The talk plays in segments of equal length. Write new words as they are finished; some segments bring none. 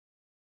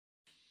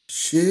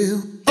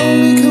She'll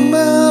only come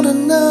out at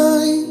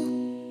night,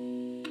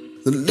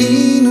 the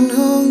lean and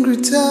hungry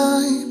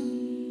type.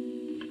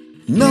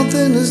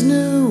 Nothing is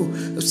new,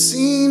 I've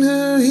seen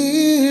her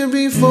here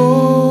before.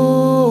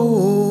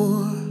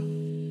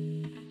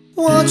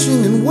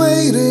 Watching and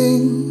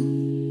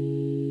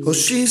waiting, oh,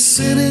 she's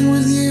sitting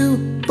with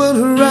you, but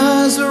her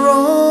eyes are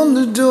on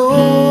the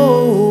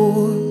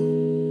door.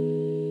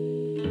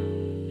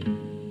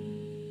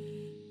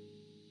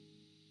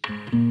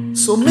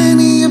 So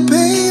many you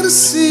pay to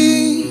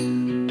see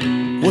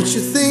what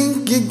you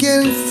think you're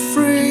getting for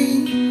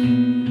free.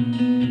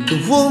 The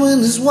woman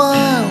is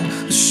wild,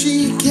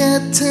 she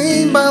can't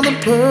tame by the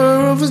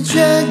purr of a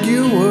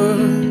jaguar.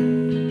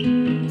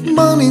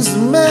 Money's the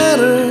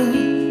matter.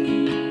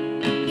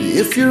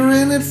 If you're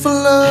in it for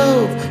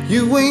love,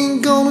 you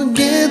ain't gonna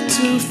get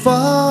too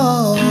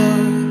far.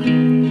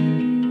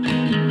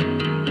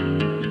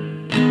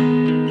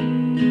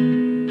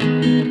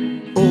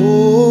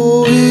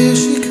 Oh, here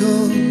she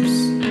comes.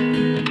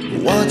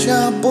 Watch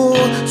out, boy,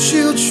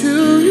 she'll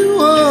chew you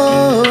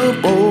up.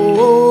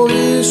 Oh,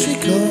 here she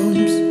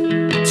comes.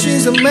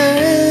 She's a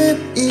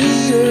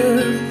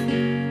man-eater.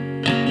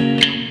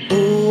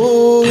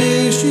 Oh,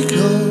 here she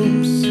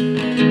comes.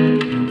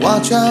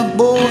 Watch out,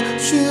 boy,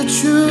 she'll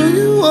chew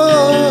you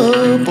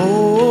up.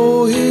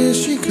 Oh, here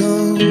she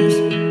comes.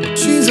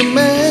 She's a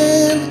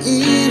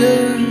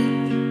man-eater.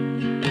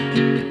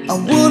 I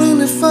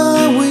wouldn't if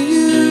I were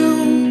you.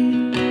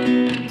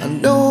 I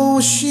know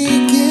what she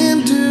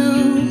can do.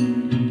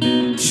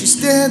 She's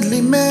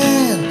deadly,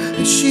 man,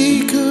 and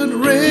she could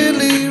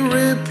really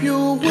rip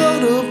your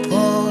world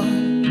apart.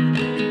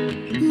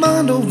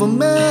 Mind over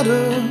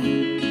matter.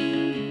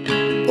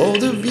 Oh,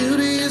 the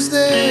beauty is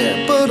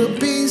there, but a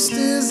beast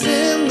is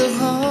in the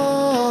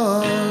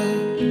heart.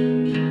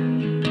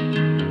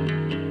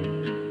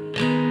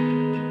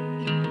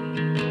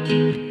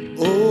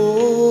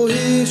 Oh,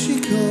 here she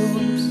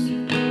comes.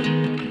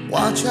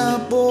 Watch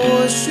out,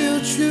 boy, she'll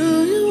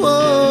chew you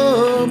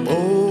up.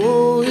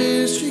 Oh,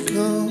 here she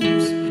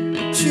comes.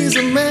 She's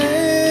a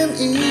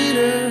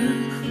man-eater.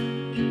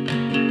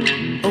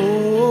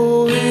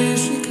 Oh, here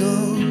she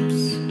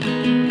comes.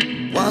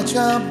 Watch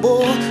out,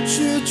 boy,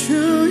 she'll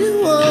chew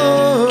you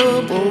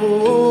up.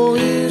 Oh,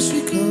 here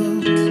she comes.